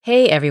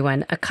Hey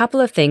everyone, a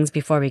couple of things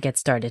before we get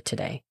started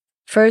today.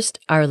 First,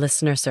 our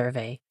listener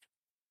survey.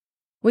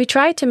 We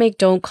tried to make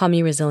Don't Call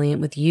Me Resilient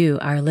with you,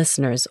 our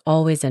listeners,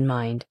 always in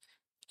mind,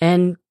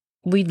 and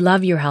we'd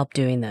love your help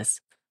doing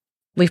this.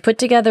 We've put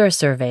together a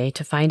survey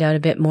to find out a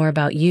bit more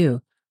about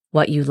you,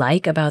 what you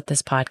like about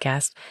this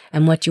podcast,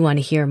 and what you want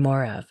to hear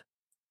more of.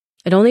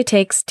 It only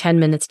takes 10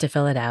 minutes to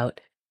fill it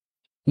out.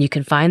 You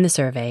can find the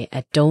survey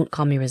at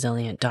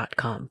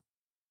don'tcallmeresilient.com.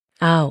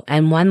 Oh,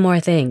 and one more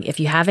thing. If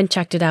you haven't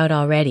checked it out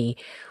already,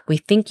 we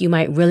think you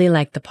might really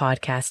like the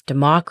podcast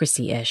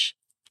Democracy-ish.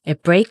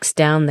 It breaks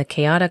down the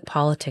chaotic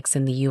politics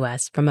in the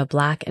U.S. from a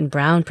Black and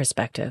Brown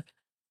perspective.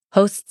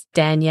 Hosts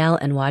Danielle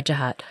and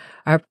Wajahat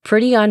are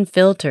pretty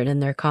unfiltered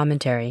in their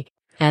commentary,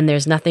 and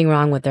there's nothing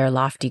wrong with their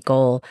lofty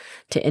goal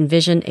to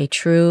envision a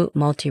true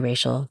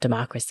multiracial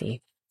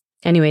democracy.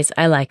 Anyways,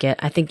 I like it.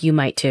 I think you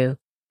might too.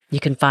 You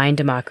can find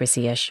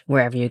Democracy-ish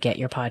wherever you get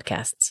your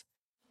podcasts.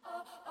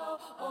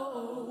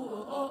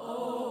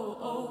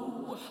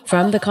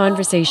 From The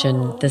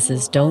Conversation, this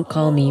is Don't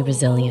Call Me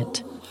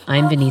Resilient.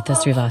 I'm Vinita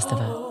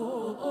Srivastava.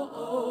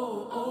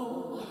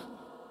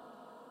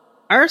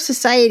 Our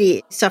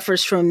society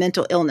suffers from a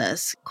mental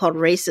illness called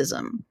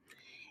racism.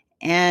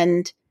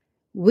 And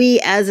we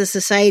as a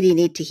society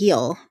need to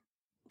heal.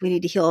 We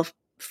need to heal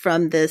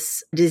from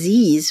this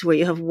disease where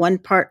you have one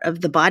part of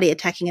the body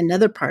attacking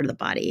another part of the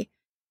body.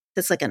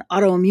 That's like an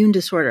autoimmune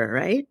disorder,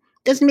 right?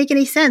 Doesn't make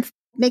any sense. It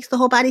makes the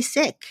whole body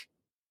sick.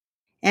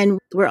 And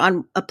we're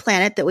on a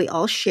planet that we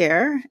all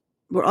share.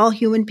 We're all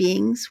human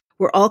beings.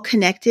 We're all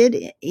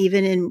connected,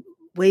 even in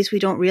ways we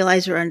don't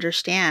realize or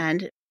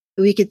understand.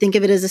 We could think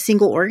of it as a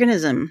single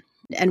organism,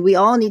 and we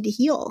all need to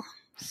heal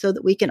so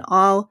that we can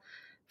all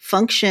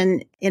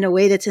function in a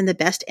way that's in the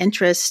best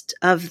interest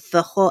of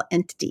the whole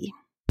entity.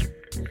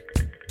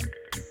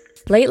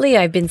 Lately,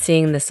 I've been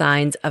seeing the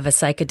signs of a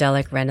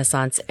psychedelic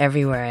renaissance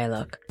everywhere I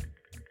look.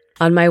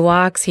 On my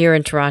walks here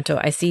in Toronto,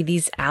 I see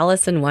these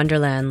Alice in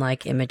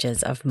Wonderland-like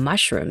images of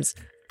mushrooms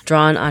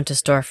drawn onto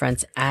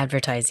storefronts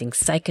advertising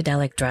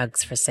psychedelic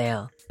drugs for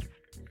sale.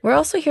 We're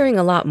also hearing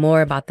a lot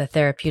more about the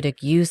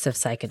therapeutic use of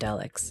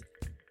psychedelics.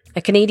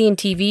 A Canadian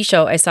TV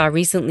show I saw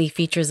recently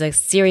features a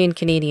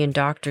Syrian-Canadian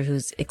doctor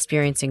who's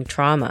experiencing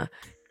trauma,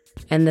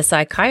 and the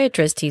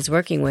psychiatrist he's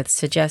working with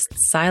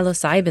suggests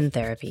psilocybin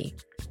therapy.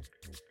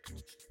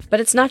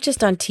 But it's not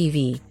just on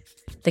TV.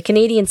 The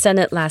Canadian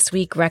Senate last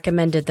week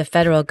recommended the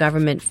federal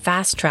government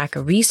fast-track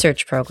a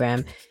research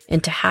program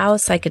into how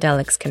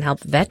psychedelics can help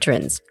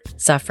veterans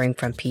suffering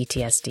from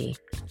PTSD.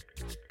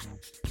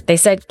 They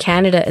said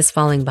Canada is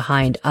falling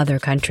behind other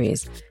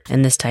countries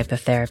in this type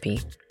of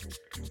therapy.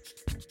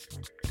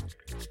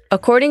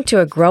 According to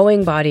a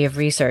growing body of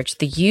research,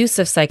 the use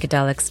of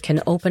psychedelics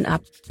can open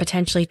up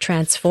potentially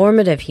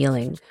transformative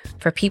healing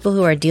for people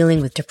who are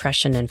dealing with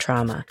depression and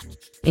trauma,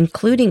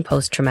 including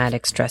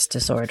post-traumatic stress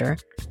disorder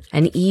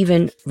and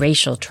even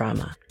racial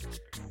trauma.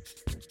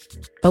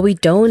 But we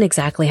don't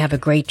exactly have a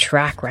great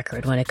track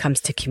record when it comes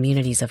to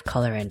communities of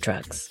color and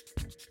drugs.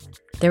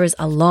 There is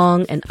a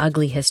long and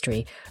ugly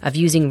history of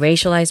using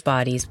racialized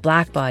bodies,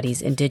 Black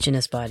bodies,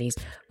 Indigenous bodies,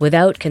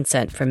 without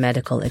consent for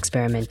medical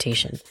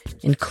experimentation,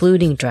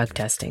 including drug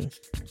testing.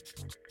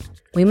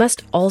 We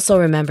must also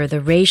remember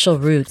the racial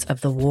roots of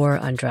the war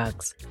on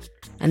drugs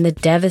and the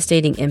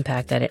devastating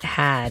impact that it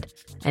had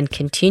and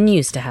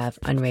continues to have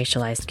on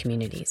racialized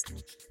communities.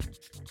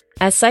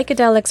 As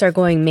psychedelics are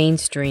going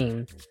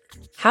mainstream,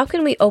 how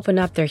can we open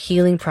up their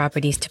healing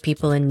properties to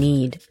people in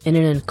need in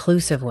an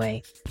inclusive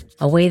way,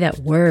 a way that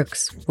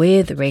works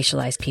with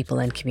racialized people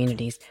and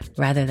communities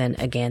rather than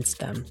against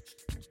them?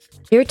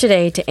 Here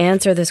today to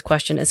answer this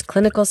question is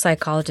clinical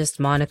psychologist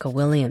Monnica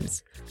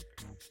Williams.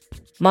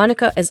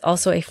 Monnica is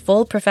also a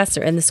full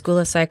professor in the School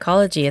of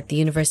Psychology at the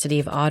University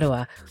of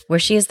Ottawa, where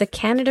she is the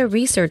Canada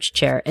Research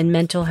Chair in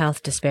Mental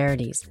Health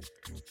Disparities.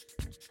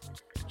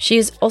 She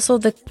is also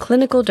the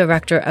clinical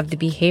director of the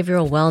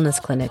Behavioral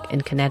Wellness Clinic in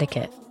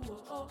Connecticut.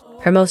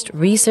 Her most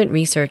recent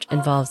research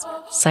involves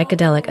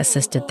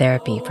psychedelic-assisted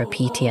therapy for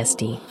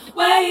PTSD.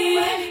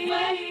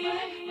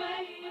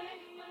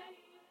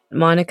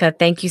 Monnica,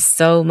 thank you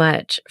so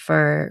much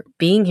for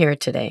being here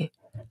today.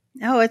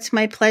 Oh, it's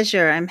my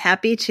pleasure. I'm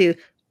happy to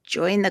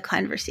join the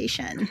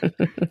conversation.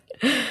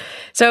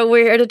 So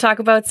we're here to talk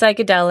about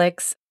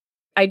psychedelics.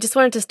 I just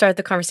wanted to start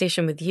the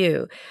conversation with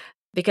you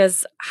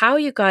because how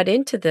you got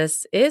into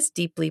this is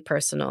deeply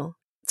personal.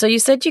 So you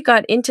said you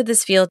got into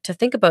this field to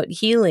think about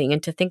healing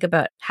and to think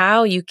about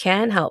how you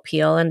can help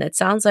heal. And it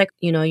sounds like,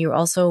 you're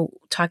also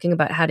talking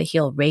about how to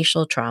heal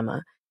racial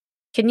trauma.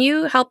 Can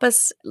you help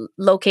us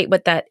locate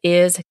what that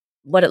is,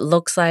 what it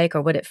looks like,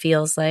 or what it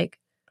feels like?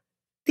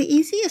 The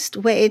easiest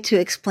way to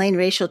explain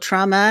racial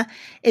trauma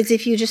is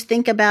if you just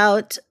think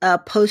about a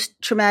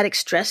post-traumatic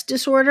stress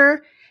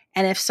disorder.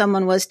 And if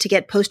someone was to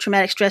get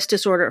post-traumatic stress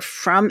disorder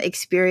from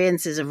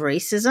experiences of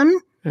racism,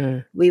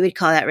 we would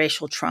call that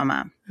racial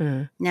trauma.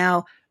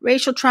 Now,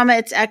 racial trauma,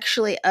 it's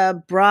actually a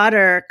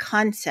broader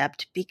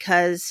concept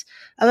because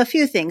of a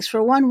few things.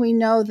 For one, we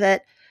know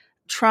that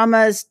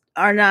traumas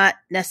are not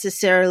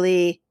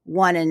necessarily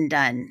one and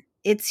done.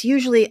 it's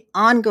usually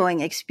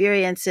ongoing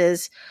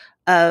experiences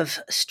of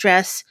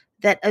stress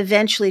that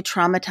eventually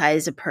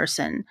traumatize a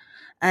person.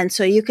 And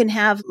so you can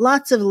have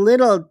lots of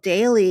little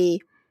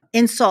daily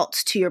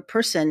insults to your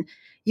person.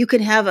 You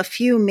can have a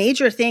few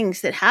major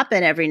things that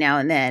happen every now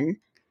and then.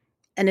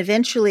 And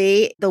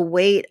eventually, the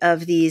weight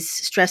of these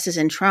stresses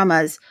and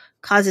traumas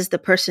causes the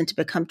person to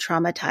become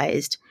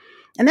traumatized.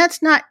 And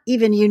that's not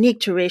even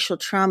unique to racial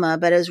trauma,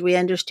 but as we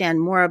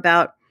understand more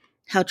about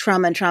how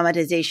trauma and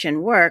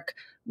traumatization work,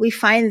 we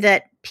find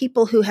that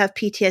people who have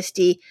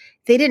PTSD,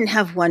 they didn't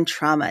have one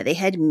trauma, they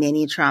had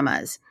many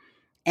traumas.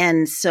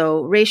 And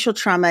so racial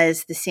trauma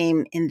is the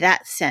same in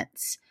that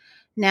sense.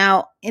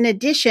 Now, in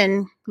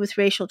addition, with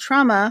racial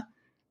trauma,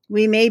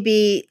 we may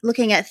be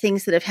looking at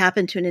things that have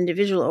happened to an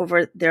individual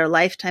over their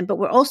lifetime, but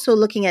we're also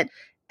looking at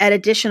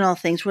additional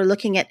things. We're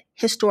looking at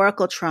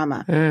historical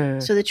trauma.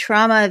 So the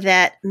trauma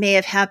that may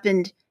have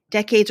happened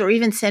decades or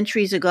even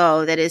centuries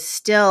ago that is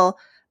still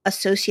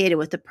associated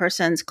with the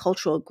person's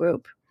cultural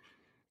group.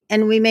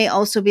 And we may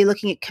also be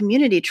looking at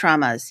community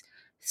traumas.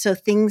 So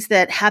things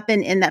that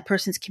happen in that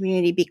person's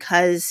community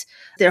because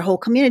their whole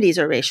communities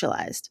are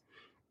racialized.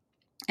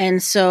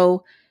 And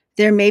so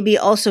there may be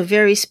also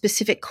very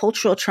specific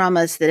cultural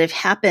traumas that have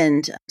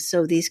happened.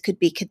 So these could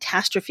be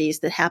catastrophes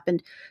that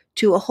happened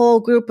to a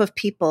whole group of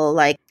people,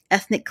 like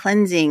ethnic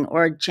cleansing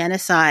or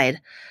genocide,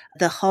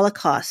 the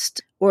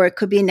Holocaust, or it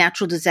could be a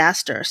natural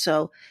disaster.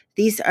 So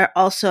these are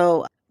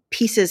also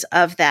pieces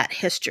of that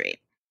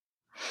history.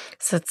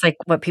 So it's like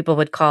what people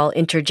would call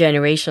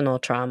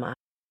intergenerational trauma.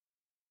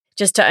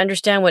 Just to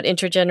understand what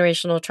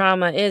intergenerational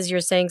trauma is, you're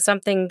saying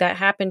something that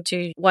happened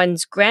to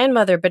one's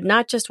grandmother, but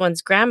not just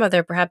one's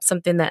grandmother, perhaps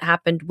something that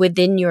happened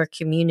within your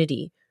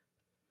community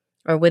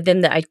or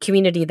within the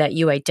community that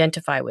you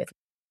identify with.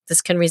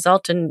 This can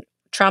result in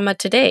trauma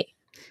today.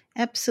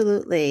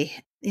 Absolutely.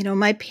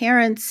 My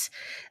parents,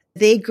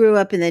 they grew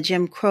up in the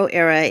Jim Crow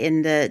era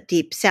in the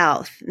Deep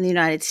South in the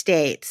United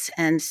States.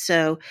 And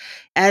so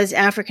as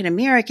African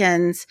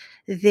Americans,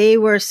 they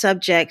were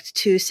subject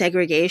to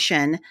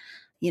segregation.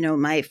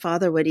 My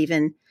father would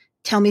even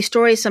tell me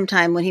stories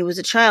sometime when he was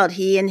a child.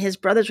 He and his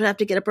brothers would have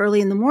to get up early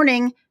in the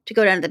morning to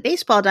go down to the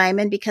baseball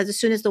diamond because as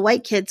soon as the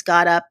white kids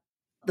got up,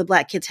 the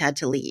black kids had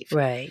to leave.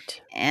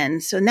 Right.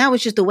 And so that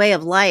was just the way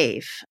of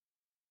life.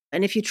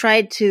 And if you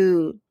tried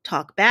to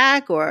talk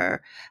back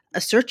or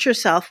assert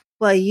yourself,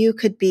 well, you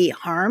could be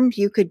harmed,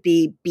 you could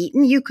be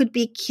beaten, you could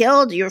be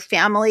killed, your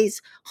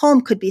family's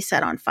home could be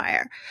set on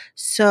fire.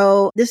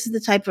 So this is the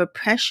type of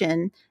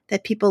oppression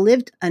that people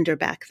lived under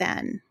back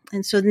then.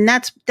 And so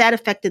that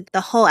affected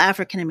the whole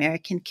African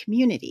American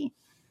community.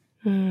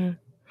 Can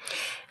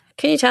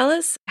you tell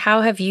us,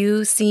 how have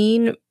you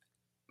seen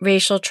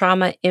racial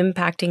trauma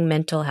impacting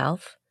mental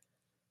health?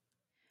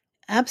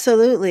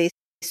 Absolutely.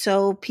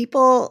 So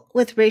people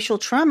with racial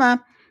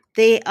trauma,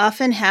 they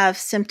often have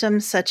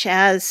symptoms such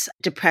as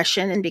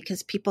depression, and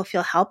because people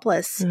feel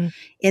helpless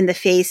in the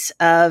face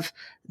of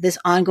this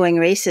ongoing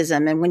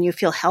racism. And when you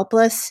feel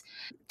helpless,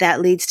 that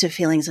leads to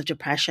feelings of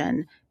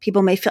depression.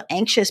 People may feel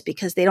anxious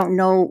because they don't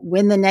know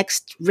when the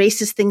next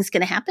racist thing's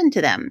going to happen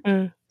to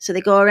them. So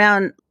they go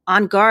around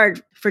on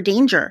guard for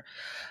danger.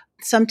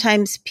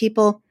 Sometimes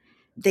people,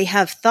 they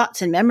have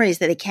thoughts and memories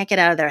that they can't get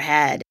out of their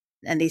head.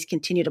 And these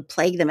continue to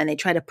plague them and they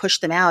try to push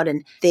them out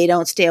and they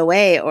don't stay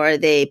away, or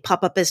they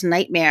pop up as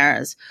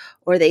nightmares,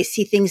 or they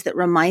see things that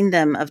remind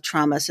them of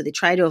trauma. So they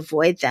try to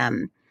avoid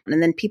them.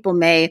 And then people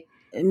may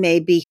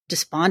be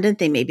despondent.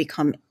 They may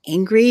become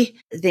angry.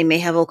 They may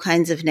have all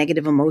kinds of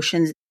negative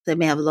emotions. They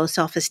may have low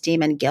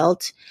self-esteem and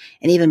guilt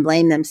and even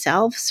blame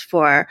themselves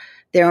for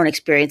their own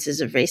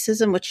experiences of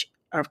racism, which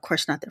are of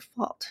course not their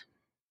fault.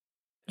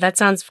 That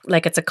sounds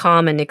like it's a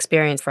common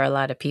experience for a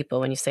lot of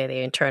people when you say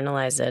they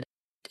internalize it.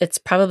 It's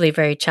probably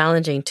very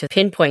challenging to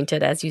pinpoint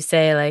it, as you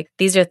say, like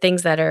these are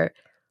things that are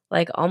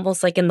like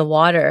almost like in the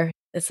water.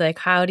 It's like,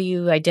 how do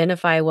you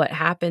identify what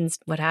happened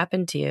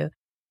to you?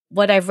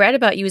 What I've read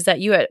about you is that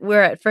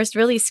were at first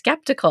really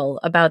skeptical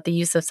about the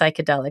use of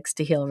psychedelics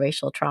to heal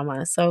racial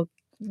trauma. So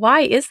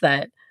why is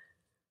that?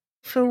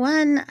 For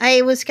one,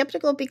 I was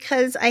skeptical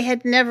because I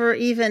had never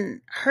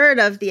even heard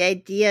of the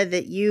idea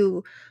that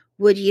you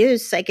would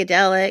use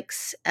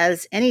psychedelics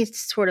as any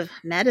sort of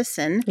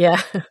medicine.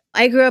 Yeah.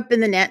 I grew up in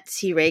the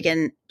Nancy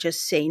Reagan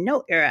just say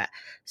no era.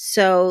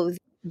 So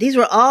these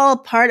were all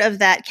part of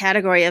that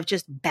category of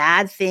just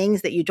bad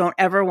things that you don't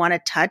ever want to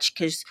touch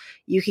because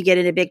you could get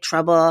into big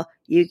trouble.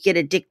 You get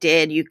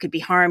addicted. You could be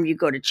harmed. You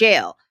go to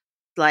jail.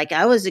 Like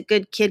I was a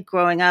good kid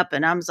growing up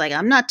and I was like,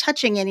 I'm not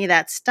touching any of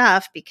that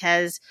stuff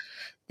because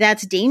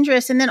that's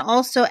dangerous. And then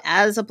also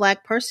as a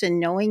Black person,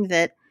 knowing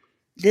that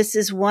this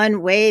is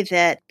one way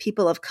that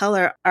people of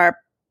color are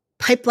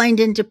pipelined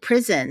into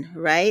prison,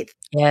 right?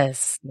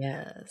 Yes.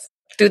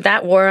 Through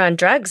that war on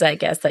drugs, I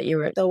guess, that you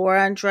were. The war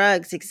on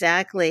drugs,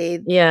 exactly.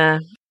 Yeah.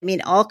 I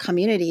mean, all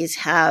communities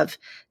have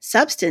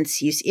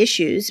substance use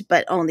issues,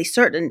 but only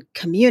certain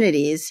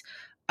communities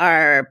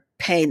are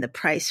paying the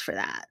price for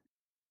that.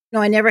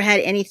 No, I never had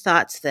any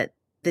thoughts that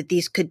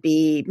these could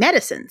be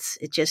medicines.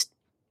 It just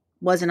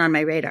wasn't on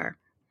my radar.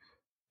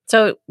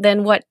 So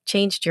then what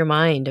changed your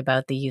mind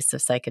about the use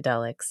of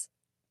psychedelics?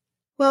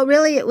 Well,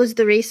 really, it was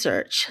the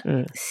research.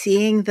 Mm.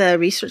 Seeing the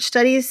research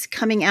studies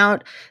coming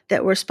out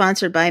that were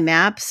sponsored by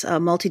MAPS, a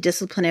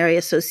Multidisciplinary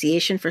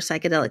Association for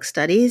Psychedelic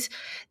Studies,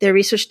 their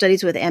research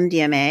studies with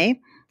MDMA,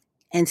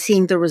 and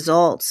seeing the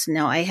results.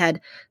 Now, I had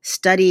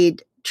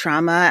studied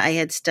trauma. I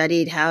had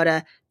studied how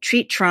to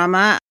treat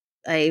trauma.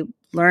 I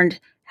learned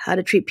how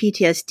to treat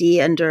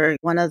PTSD under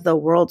one of the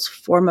world's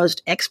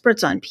foremost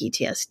experts on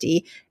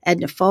PTSD, Ed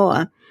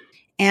Nafoa.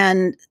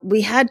 And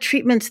we had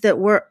treatments that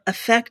were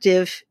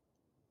effective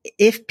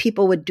if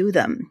people would do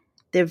them.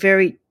 They're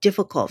very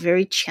difficult,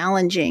 very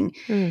challenging.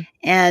 Mm.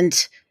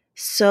 And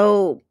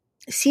so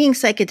seeing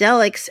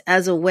psychedelics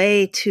as a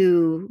way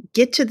to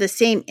get to the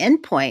same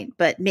endpoint,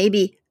 but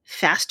maybe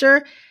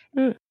faster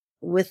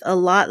with a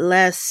lot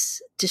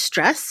less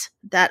distress,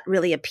 that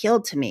really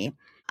appealed to me.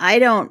 I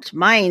don't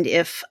mind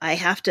if I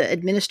have to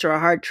administer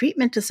a hard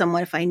treatment to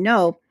someone if I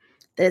know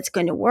that it's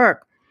going to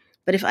work.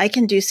 But if I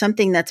can do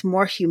something that's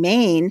more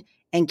humane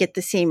and get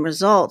the same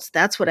results,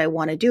 that's what I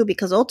want to do,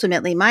 because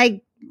ultimately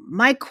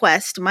my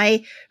quest,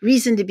 my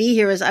reason to be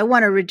here is I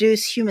want to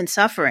reduce human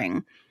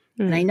suffering.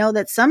 And I know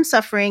that some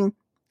suffering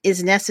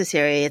is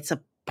necessary. It's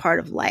a part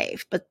of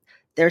life, but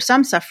there's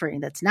some suffering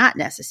that's not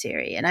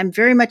necessary. And I'm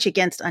very much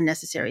against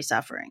unnecessary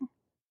suffering.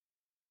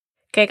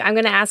 Okay, I'm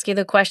going to ask you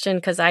the question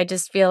because I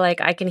just feel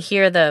like I can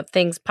hear the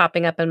things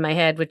popping up in my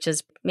head, which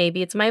is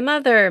maybe it's my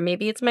mother,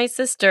 maybe it's my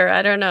sister,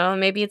 I don't know.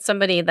 Maybe it's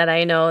somebody that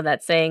I know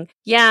that's saying,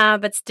 yeah,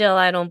 but still,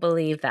 I don't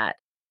believe that.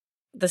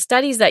 The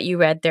studies that you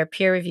read, they're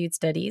peer-reviewed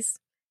studies.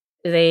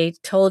 They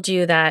told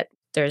you that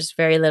there's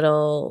very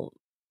little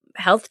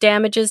health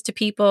damages to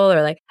people,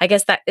 or like, I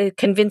guess that it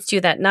convinced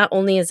you that not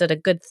only is it a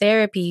good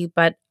therapy,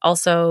 but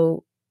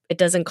also it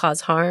doesn't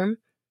cause harm.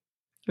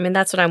 I mean,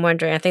 that's what I'm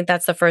wondering. I think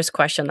that's the first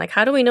question. Like,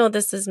 how do we know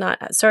this is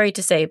not, sorry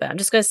to say, but I'm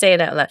just going to say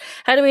it out loud.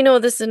 How do we know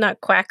this is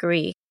not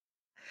quackery?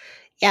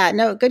 Yeah,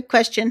 no, good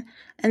question.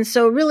 And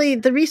so really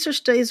the research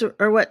studies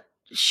are what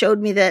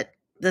showed me that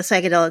the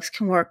psychedelics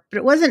can work. But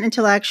it wasn't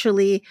until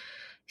actually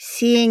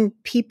seeing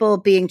people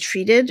being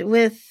treated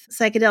with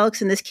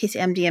psychedelics, in this case,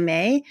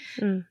 MDMA,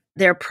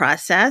 their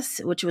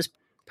process, which was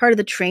part of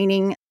the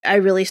training, I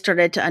really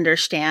started to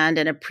understand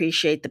and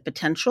appreciate the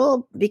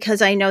potential,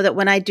 because I know that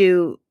when I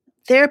do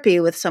therapy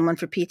with someone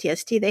for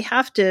PTSD, they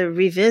have to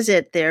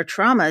revisit their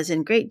traumas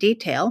in great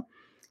detail.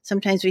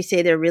 Sometimes we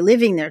say they're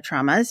reliving their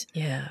traumas.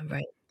 Yeah,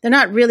 right. They're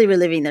not really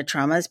reliving their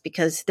traumas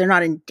because they're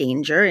not in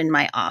danger in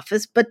my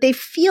office, but they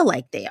feel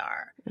like they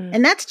are.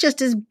 And that's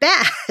just as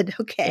bad.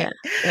 Okay.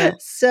 Yeah.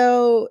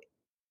 So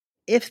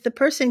if the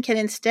person can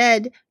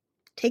instead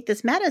take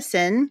this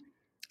medicine,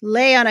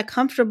 lay on a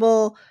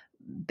comfortable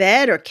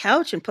bed or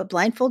couch and put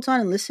blindfolds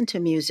on and listen to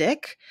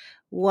music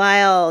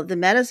while the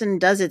medicine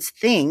does its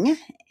thing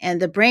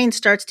and the brain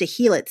starts to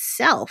heal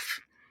itself,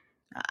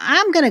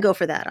 I'm going to go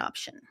for that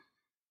option.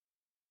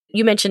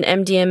 You mentioned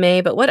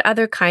MDMA, but what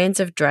other kinds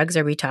of drugs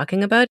are we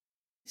talking about?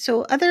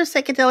 So other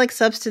psychedelic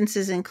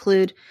substances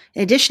include,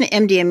 in addition to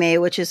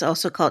MDMA, which is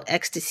also called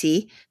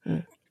ecstasy,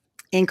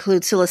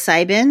 include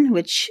psilocybin,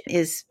 which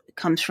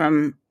comes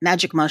from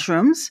magic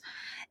mushrooms,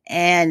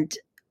 and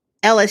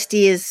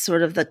LSD is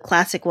sort of the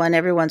classic one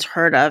everyone's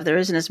heard of. There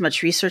isn't as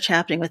much research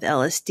happening with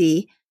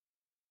LSD.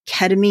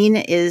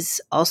 Ketamine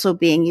is also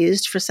being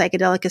used for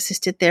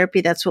psychedelic-assisted therapy.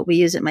 That's what we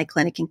use at my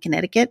clinic in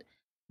Connecticut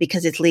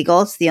because it's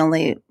legal. It's the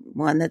only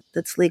one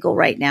that's legal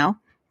right now.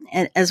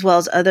 And as well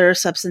as other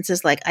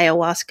substances like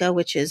ayahuasca,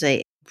 which is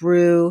a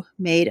brew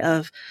made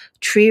of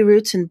tree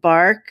roots and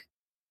bark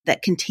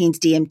that contains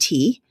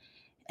DMT.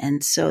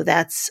 And so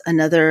that's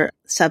another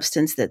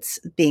substance that's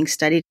being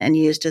studied and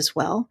used as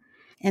well.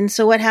 And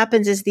so what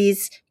happens is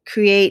these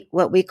create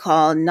what we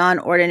call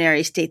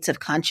non-ordinary states of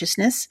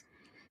consciousness.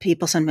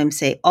 People sometimes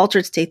say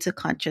altered states of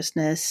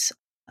consciousness.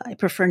 I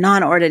prefer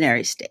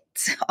non-ordinary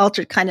states.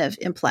 Altered kind of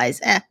implies,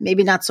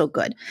 maybe not so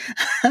good.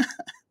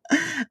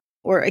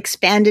 Or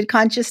expanded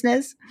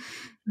consciousness,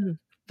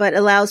 but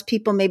allows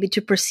people maybe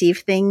to perceive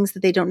things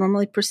that they don't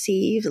normally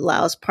perceive,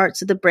 allows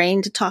parts of the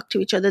brain to talk to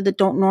each other that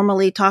don't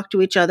normally talk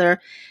to each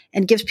other,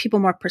 and gives people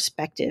more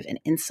perspective and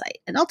insight.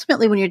 And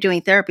ultimately, when you're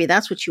doing therapy,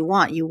 that's what you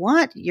want. You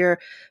want your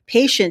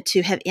patient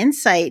to have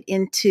insight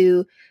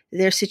into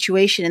their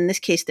situation, in this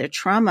case, their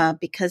trauma,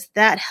 because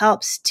that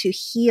helps to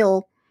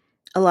heal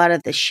a lot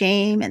of the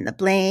shame and the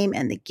blame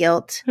and the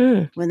guilt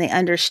when they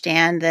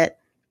understand that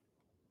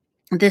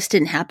this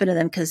didn't happen to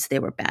them because they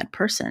were a bad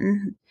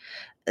person.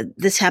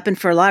 This happened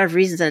for a lot of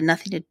reasons that had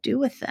nothing to do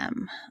with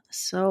them.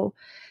 So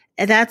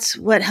that's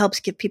what helps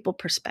give people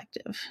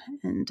perspective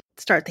and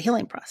start the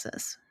healing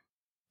process.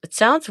 It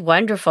sounds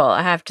wonderful,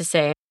 I have to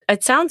say.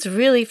 It sounds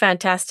really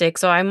fantastic.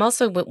 So I'm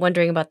also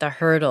wondering about the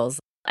hurdles.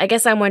 I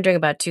guess I'm wondering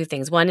about two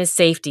things. One is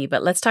safety,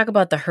 but let's talk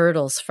about the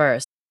hurdles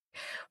first.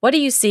 What are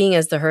you seeing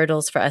as the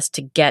hurdles for us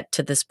to get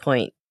to this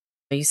point?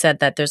 You said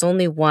that there's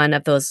only one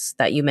of those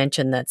that you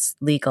mentioned that's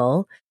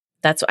legal.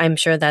 I'm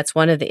sure that's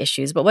one of the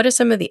issues. But what are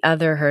some of the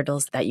other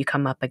hurdles that you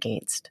come up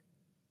against?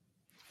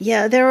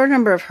 Yeah, there are a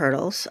number of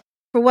hurdles.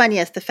 For one,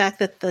 yes, the fact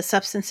that the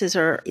substances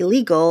are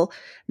illegal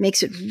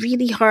makes it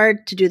really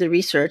hard to do the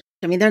research.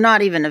 I mean, they're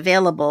not even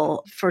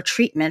available for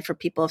treatment for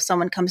people. If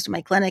someone comes to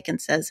my clinic and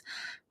says,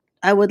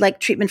 I would like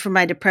treatment for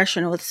my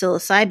depression with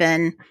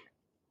psilocybin,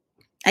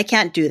 I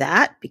can't do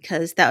that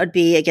because that would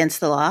be against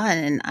the law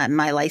and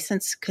my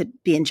license could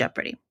be in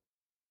jeopardy.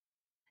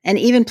 And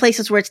even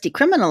places where it's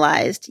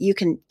decriminalized, you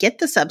can get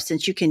the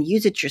substance, you can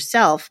use it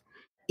yourself.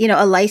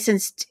 A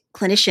licensed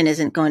clinician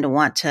isn't going to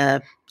want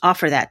to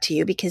offer that to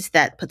you because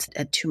that puts it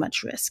at too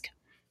much risk.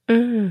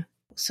 Mm.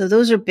 So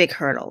those are big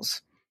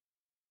hurdles.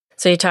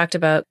 So you talked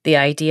about the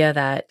idea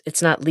that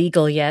it's not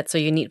legal yet,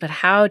 but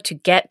how to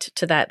get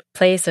to that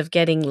place of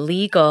getting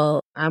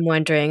legal, I'm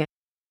wondering.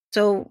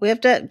 So we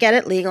have to get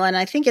it legal, and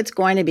I think it's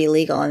going to be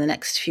legal in the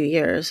next few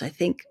years. I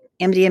think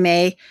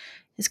MDMA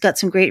has got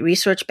some great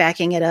research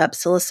backing it up.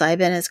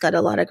 Psilocybin has got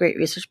a lot of great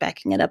research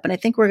backing it up, and I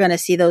think we're going to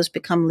see those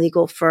become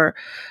legal for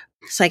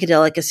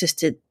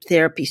psychedelic-assisted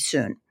therapy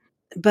soon.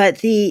 But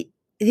the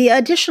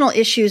additional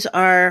issues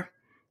are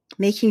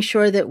making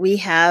sure that we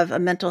have a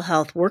mental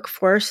health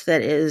workforce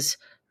that is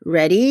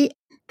ready,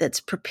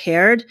 that's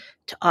prepared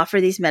to offer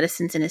these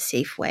medicines in a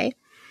safe way.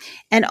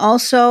 And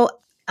also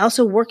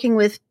working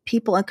with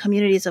people and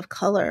communities of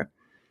color,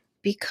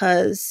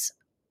 because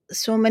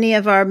so many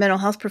of our mental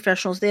health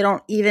professionals, they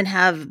don't even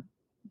have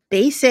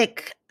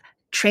basic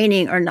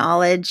training or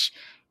knowledge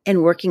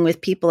in working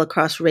with people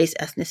across race,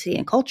 ethnicity,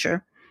 and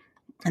culture.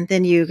 And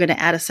then you're going to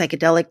add a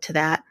psychedelic to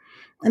that.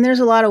 And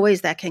there's a lot of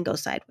ways that can go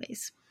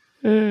sideways.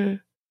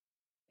 Mm.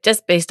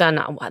 Just based on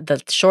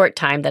the short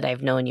time that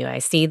I've known you, I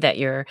see that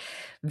you're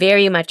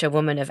very much a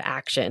woman of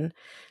action.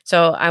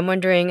 So I'm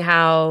wondering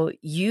how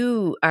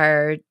you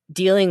are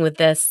dealing with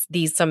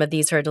some of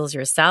these hurdles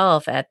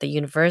yourself at the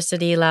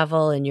university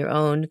level in your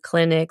own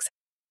clinics.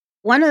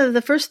 One of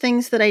the first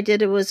things that I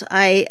did was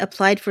I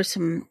applied for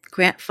some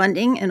grant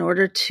funding in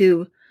order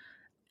to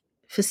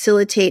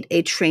facilitate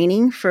a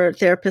training for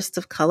therapists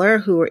of color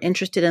who were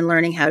interested in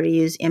learning how to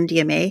use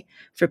MDMA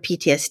for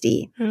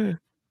PTSD. Hmm.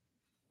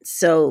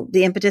 So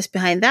the impetus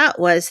behind that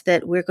was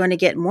that we're going to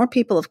get more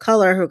people of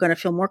color who are going to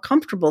feel more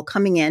comfortable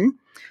coming in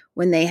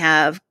when they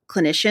have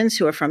clinicians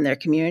who are from their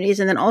communities.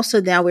 And then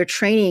also now we're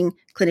training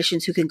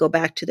clinicians who can go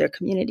back to their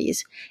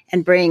communities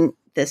and bring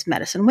this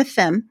medicine with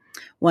them.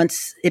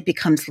 Once it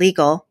becomes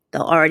legal,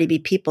 there'll already be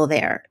people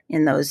there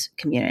in those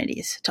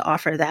communities to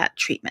offer that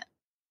treatment.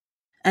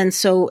 And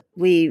so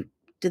we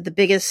did the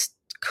biggest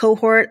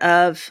cohort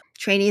of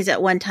trainees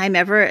at one time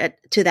ever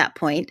to that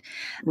point,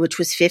 which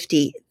was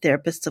 50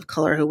 therapists of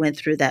color who went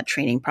through that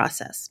training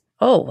process.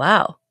 Oh,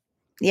 wow.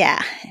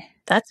 Yeah.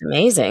 That's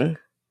amazing.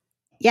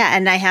 Yeah.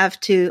 And I have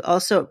to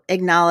also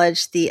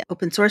acknowledge the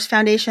open source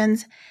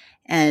foundations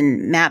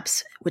and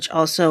MAPS, which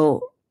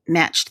also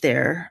matched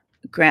their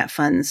grant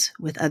funds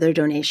with other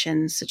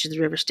donations, such as the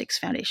River Styx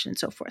Foundation and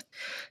so forth.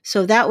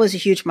 So that was a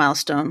huge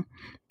milestone,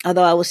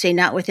 although I will say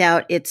not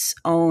without its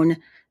own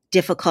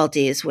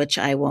difficulties, which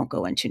I won't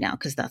go into now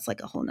because that's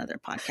like a whole nother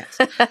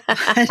podcast.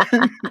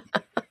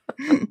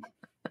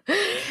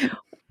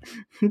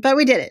 But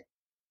we did it.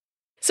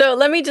 So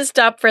let me just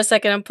stop for a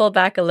second and pull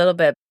back a little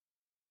bit.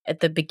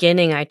 At the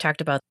beginning, I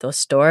talked about those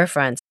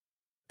storefronts,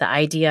 the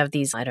idea of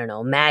these,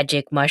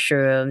 magic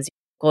mushrooms,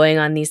 going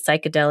on these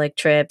psychedelic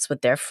trips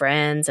with their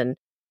friends and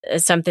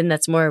something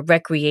that's more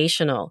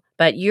recreational.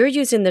 But you're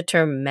using the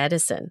term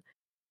medicine.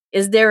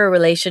 Is there a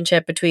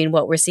relationship between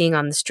what we're seeing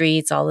on the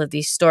streets, all of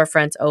these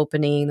storefronts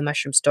opening, the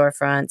mushroom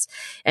storefronts,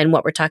 and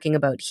what we're talking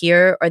about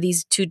here? Or are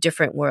these two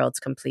different worlds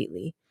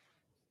completely?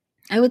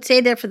 I would say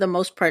they're, for the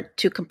most part,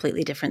 two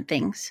completely different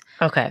things.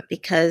 Okay.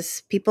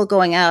 Because people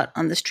going out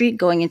on the street,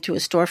 going into a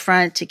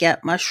storefront to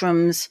get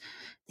mushrooms,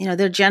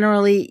 they're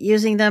generally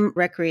using them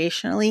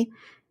recreationally.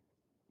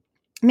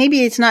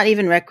 Maybe it's not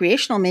even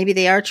recreational. Maybe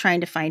they are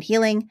trying to find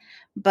healing,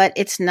 but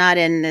it's not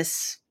in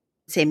this,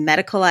 say,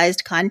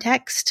 medicalized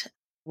context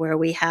where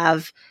we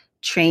have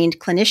trained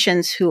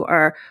clinicians who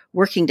are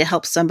working to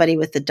help somebody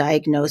with a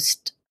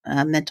diagnosed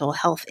mental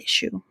health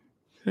issue.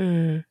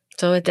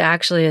 So it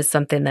actually is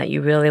something that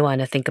you really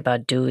want to think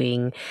about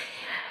doing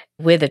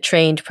with a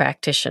trained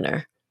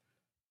practitioner.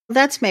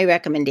 That's my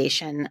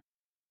recommendation.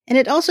 And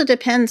it also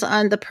depends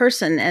on the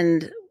person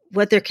and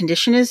what their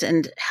condition is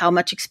and how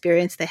much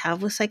experience they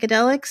have with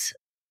psychedelics.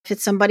 If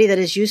it's somebody that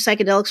has used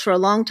psychedelics for a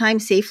long time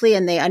safely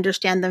and they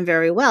understand them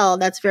very well,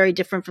 that's very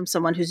different from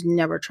someone who's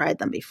never tried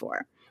them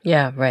before.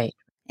 Yeah, right.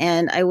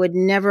 And I would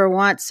never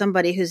want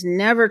somebody who's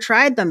never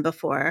tried them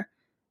before,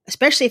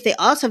 especially if they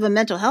also have a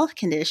mental health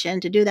condition,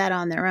 to do that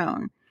on their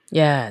own.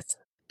 Yes.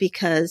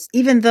 Because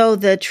even though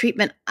the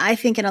treatment, I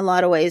think in a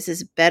lot of ways,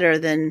 is better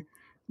than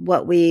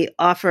what we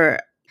offer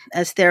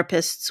as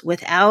therapists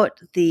without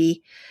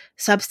the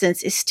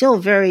substance, is still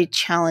very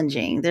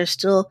challenging. There's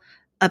still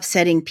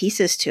upsetting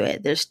pieces to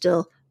it. There's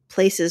still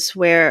places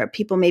where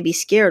people may be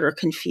scared or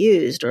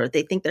confused or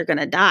they think they're going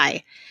to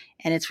die.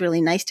 And it's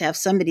really nice to have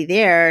somebody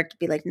there to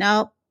be like,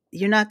 no,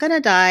 you're not going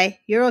to die.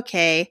 You're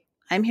okay.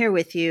 I'm here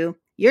with you.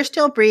 You're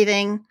still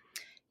breathing.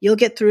 You'll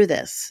get through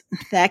this.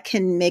 That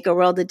can make a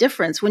world of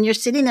difference. When you're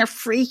sitting there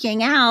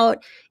freaking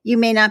out, you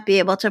may not be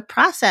able to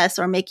process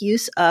or make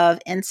use of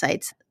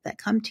insights that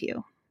come to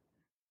you.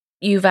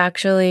 You've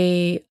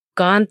actually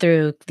gone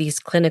through these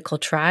clinical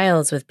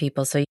trials with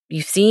people, so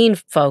you've seen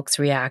folks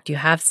react. You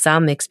have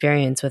some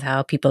experience with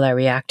how people are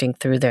reacting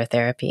through their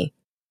therapy.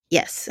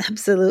 Yes,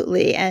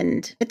 absolutely.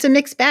 And it's a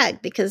mixed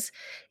bag because,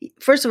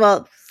 first of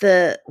all,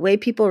 the way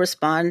people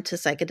respond to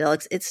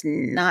psychedelics, it's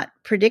not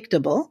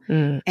predictable.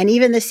 And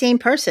even the same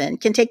person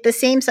can take the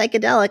same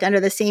psychedelic under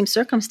the same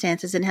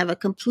circumstances and have a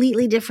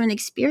completely different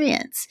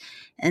experience.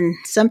 And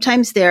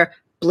sometimes they're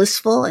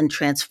blissful and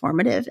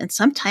transformative, and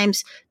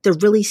sometimes they're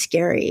really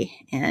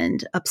scary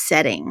and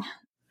upsetting.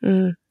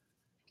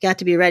 Got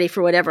to be ready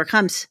for whatever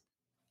comes.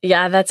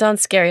 Yeah, that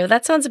sounds scary.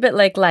 That sounds a bit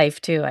like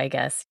life too, I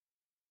guess.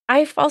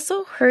 I've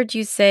also heard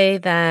you say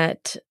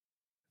that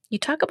you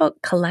talk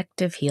about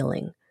collective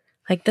healing,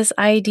 like this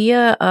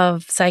idea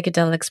of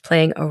psychedelics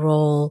playing a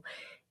role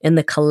in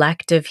the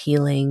collective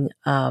healing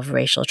of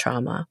racial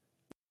trauma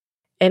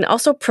and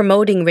also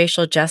promoting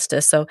racial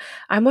justice. So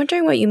I'm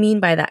wondering what you mean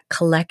by that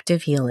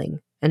collective healing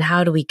and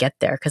how do we get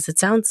there? Because it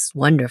sounds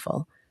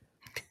wonderful.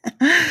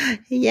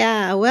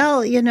 Yeah,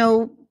 well,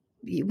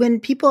 when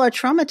people are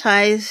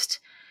traumatized,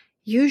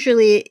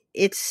 usually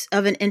it's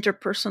of an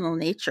interpersonal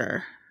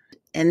nature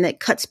and that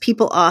cuts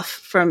people off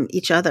from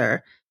each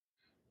other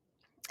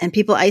and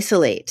people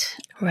isolate.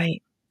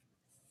 Right.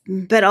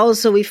 But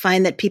also we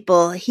find that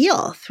people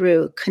heal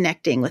through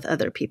connecting with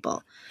other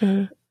people.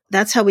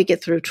 That's how we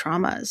get through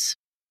traumas.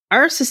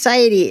 Our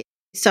society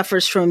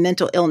suffers from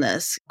mental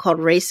illness called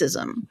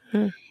racism.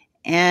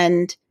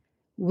 And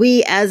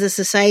we as a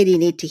society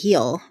need to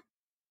heal.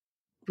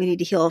 We need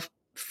to heal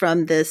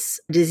from this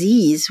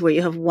disease where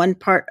you have one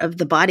part of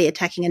the body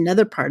attacking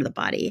another part of the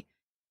body.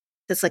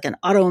 That's like an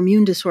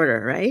autoimmune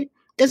disorder, right?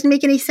 Doesn't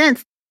make any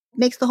sense. It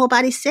makes the whole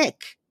body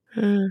sick.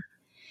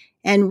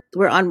 And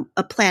we're on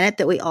a planet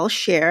that we all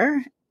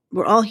share.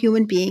 We're all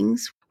human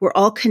beings. We're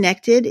all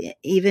connected,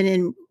 even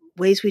in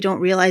ways we don't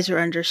realize or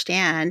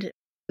understand.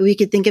 We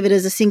could think of it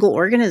as a single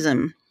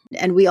organism,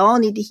 and we all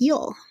need to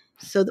heal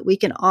so that we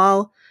can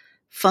all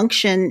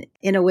function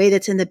in a way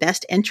that's in the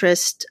best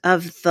interest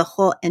of the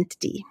whole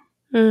entity.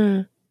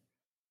 So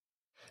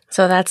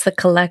that's the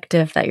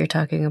collective that you're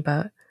talking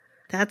about.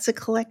 That's a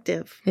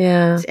collective.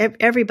 Yeah. It's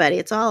everybody.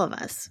 It's all of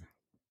us.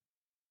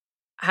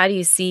 How do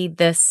you see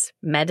this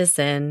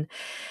medicine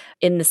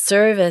in the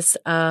service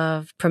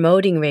of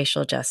promoting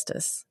racial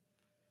justice?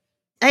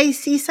 I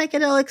see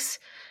psychedelics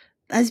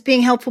as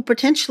being helpful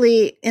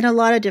potentially in a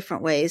lot of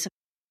different ways.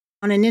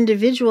 On an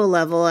individual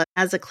level,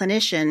 as a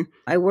clinician,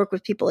 I work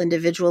with people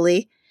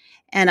individually,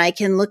 and I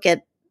can look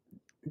at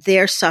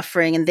their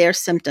suffering and their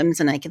symptoms,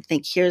 and I can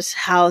think, here's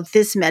how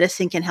this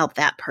medicine can help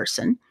that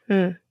person.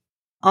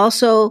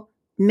 Also,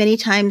 many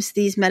times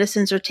these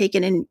medicines are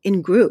taken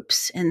in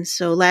groups. And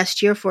so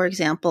last year, for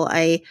example,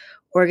 I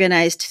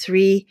organized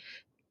 3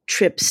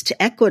 trips to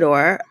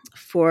Ecuador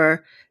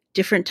for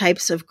different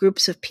types of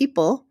groups of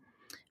people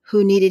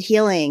who needed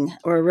healing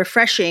or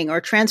refreshing or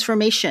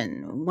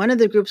transformation. One of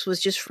the groups was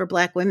just for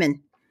Black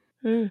women.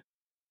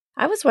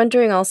 I was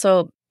wondering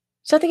also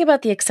something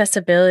about the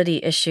accessibility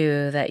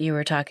issue that you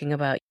were talking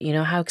about,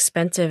 how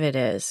expensive it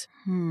is.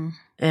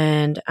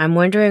 And I'm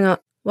wondering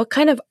what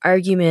kind of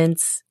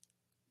arguments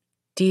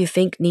do you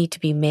think need to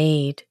be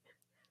made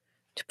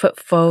to put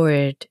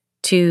forward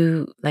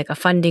to like a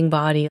funding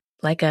body,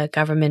 like a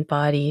government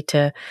body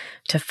to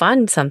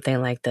fund something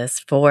like this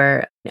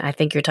for, I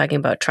think you're talking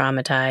about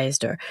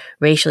traumatized or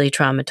racially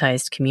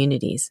traumatized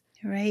communities.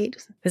 Right.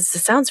 Because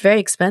it sounds very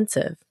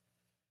expensive.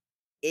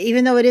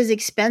 Even though it is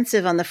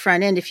expensive on the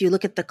front end, if you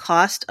look at the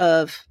cost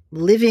of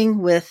living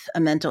with a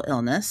mental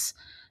illness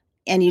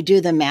and you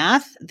do the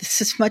math,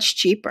 this is much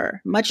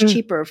cheaper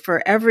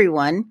for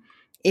everyone.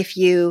 If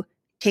you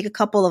take a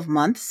couple of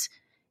months,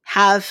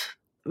 have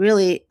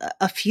really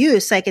a few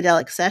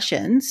psychedelic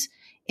sessions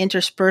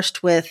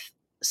interspersed with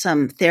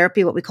some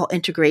therapy, what we call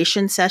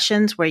integration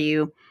sessions, where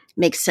you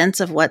make sense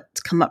of what's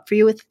come up for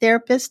you with the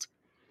therapist.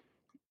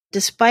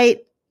 Despite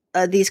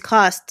these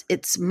costs,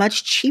 it's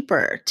much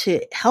cheaper to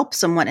help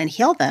someone and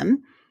heal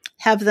them,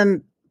 have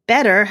them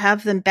better,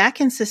 have them back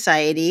in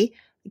society,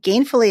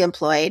 gainfully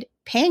employed,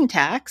 paying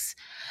tax,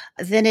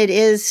 than it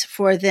is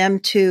for them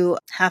to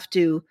have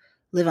to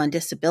live on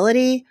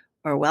disability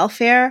or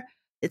welfare.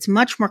 It's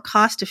much more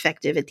cost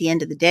effective at the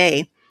end of the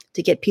day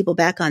to get people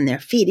back on their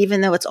feet,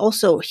 even though it's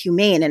also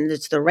humane and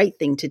it's the right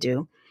thing to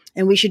do.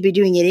 And we should be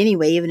doing it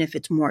anyway, even if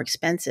it's more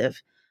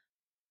expensive.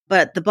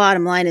 But the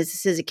bottom line is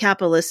this is a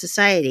capitalist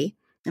society.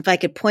 If I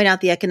could point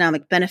out the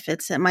economic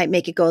benefits, that might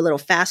make it go a little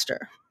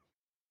faster.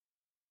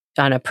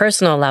 On a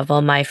personal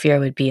level, my fear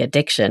would be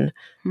addiction.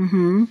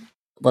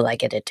 Will I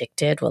get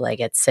addicted? Will I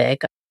get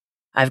sick?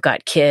 I've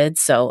got kids,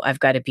 so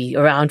I've got to be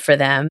around for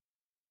them.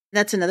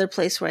 That's another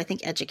place where I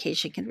think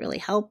education can really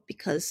help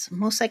because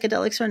most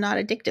psychedelics are not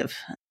addictive.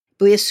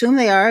 We assume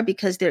they are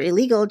because they're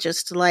illegal,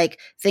 just like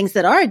things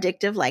that are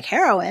addictive, like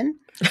heroin,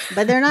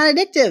 but they're not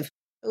addictive.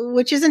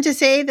 Which isn't to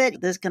say that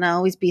there's going to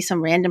always be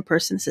some random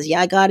person that says, yeah,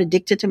 I got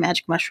addicted to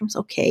magic mushrooms.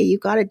 Okay, you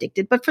got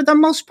addicted. But for the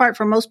most part,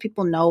 for most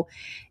people, no.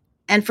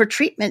 And for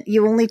treatment,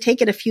 you only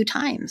take it a few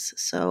times.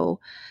 So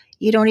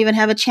you don't even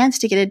have a chance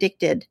to get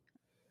addicted.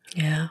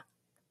 Yeah.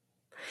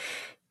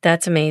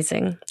 That's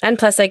amazing. And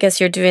plus, I guess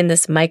you're doing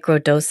this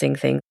microdosing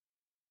thing.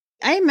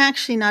 I'm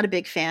actually not a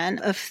big fan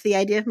of the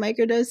idea of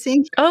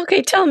microdosing.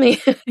 Okay, tell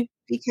me.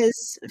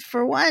 Because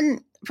for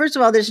one, first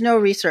of all, there's no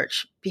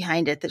research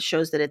behind it that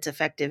shows that it's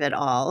effective at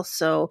all.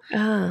 So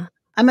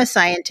I'm a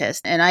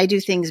scientist and I do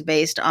things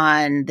based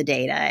on the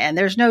data, and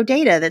there's no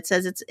data that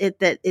says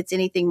that it's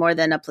anything more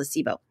than a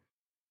placebo.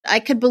 I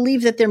could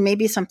believe that there may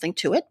be something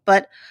to it,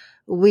 but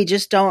we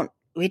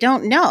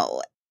don't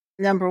know.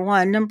 Number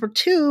one. Number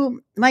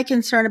two, my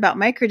concern about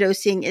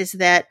microdosing is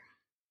that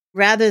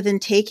rather than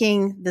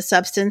taking the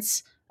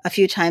substance a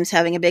few times,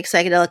 having a big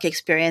psychedelic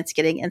experience,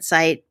 getting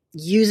insight,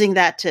 using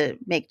that to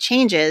make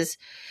changes,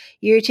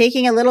 you're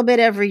taking a little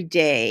bit every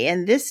day.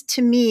 And this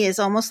to me is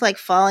almost like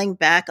falling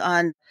back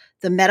on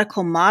the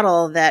medical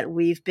model that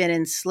we've been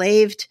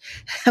enslaved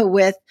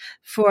with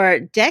for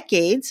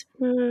decades,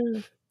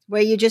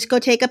 where you just go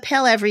take a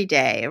pill every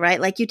day,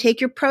 right? Like you take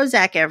your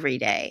Prozac every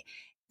day.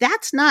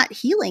 That's not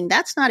healing.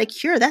 That's not a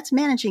cure. That's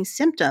managing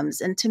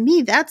symptoms. And to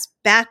me, that's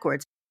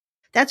backwards.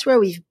 That's where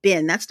we've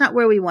been. That's not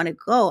where we want to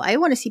go. I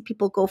want to see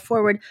people go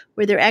forward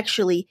where they're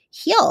actually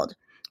healed,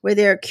 where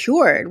they're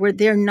cured, where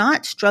they're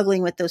not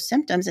struggling with those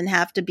symptoms and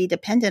have to be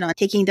dependent on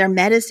taking their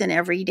medicine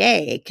every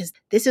day. Because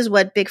this is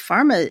what Big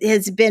Pharma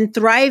has been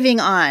thriving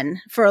on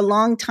for a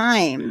long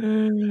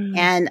time.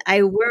 And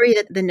I worry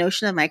that the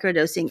notion of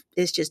microdosing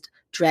is just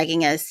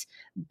dragging us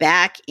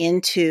back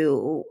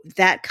into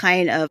that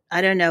kind of,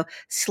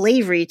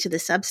 slavery to the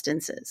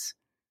substances.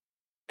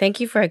 Thank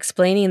you for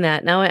explaining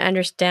that. Now I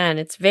understand.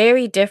 It's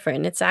very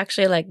different. It's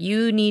actually like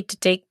you need to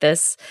take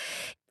this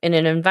in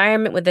an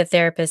environment with a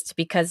therapist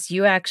because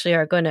you actually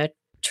are going to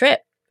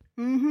trip.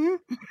 Mm-hmm.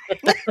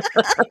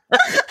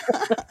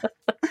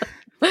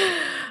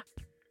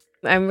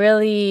 I'm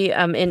really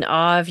in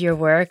awe of your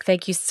work.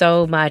 Thank you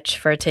so much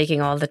for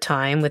taking all the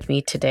time with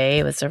me today.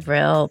 It was a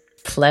real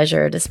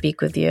pleasure to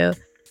speak with you.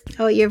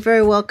 Oh, you're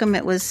very welcome.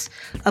 It was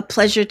a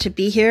pleasure to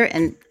be here,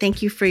 and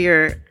thank you for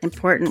your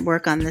important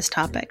work on this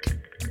topic.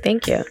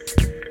 Thank you.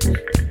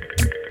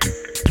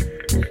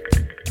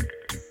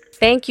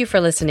 Thank you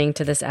for listening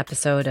to this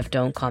episode of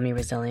Don't Call Me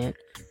Resilient.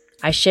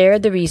 I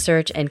shared the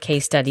research and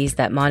case studies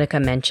that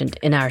Monnica mentioned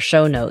in our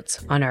show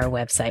notes on our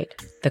website,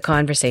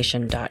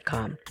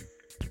 theconversation.com.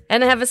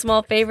 And I have a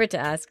small favor to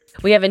ask.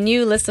 We have a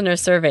new listener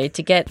survey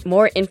to get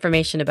more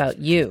information about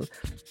you,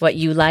 what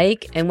you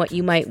like, and what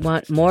you might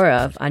want more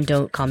of on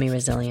Don't Call Me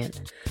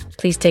Resilient.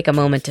 Please take a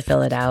moment to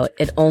fill it out.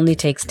 It only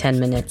takes 10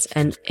 minutes,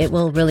 and it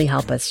will really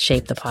help us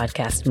shape the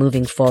podcast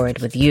moving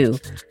forward with you,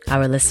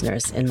 our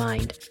listeners, in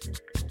mind.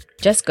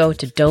 Just go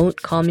to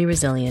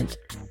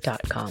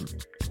don'tcallmeresilient.com.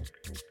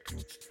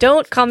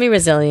 Don't Call Me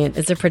Resilient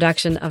is a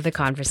production of The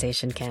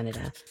Conversation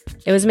Canada.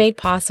 It was made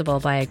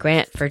possible by a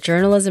grant for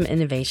journalism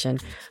innovation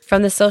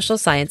from the Social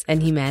Science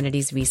and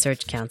Humanities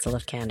Research Council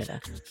of Canada.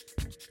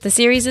 The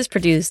series is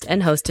produced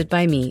and hosted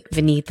by me,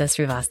 Vinita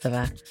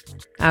Srivastava.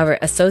 Our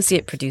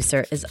associate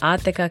producer is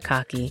Atika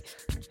Kaki.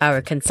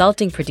 Our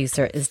consulting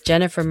producer is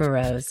Jennifer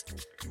Moroz.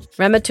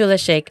 Ramatullah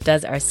Sheikh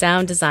does our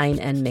sound design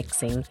and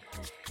mixing.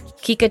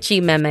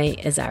 Kikachi Meme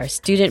is our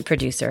student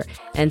producer,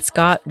 and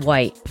Scott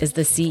White is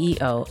the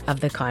CEO of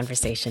The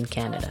Conversation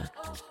Canada.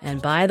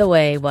 And by the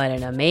way, what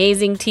an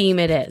amazing team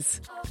it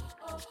is.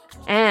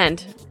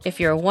 And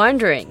if you're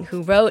wondering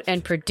who wrote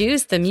and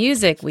produced the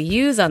music we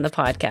use on the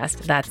podcast,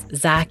 that's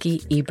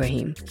Zaki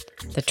Ibrahim.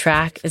 The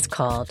track is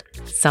called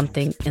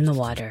Something in the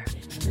Water.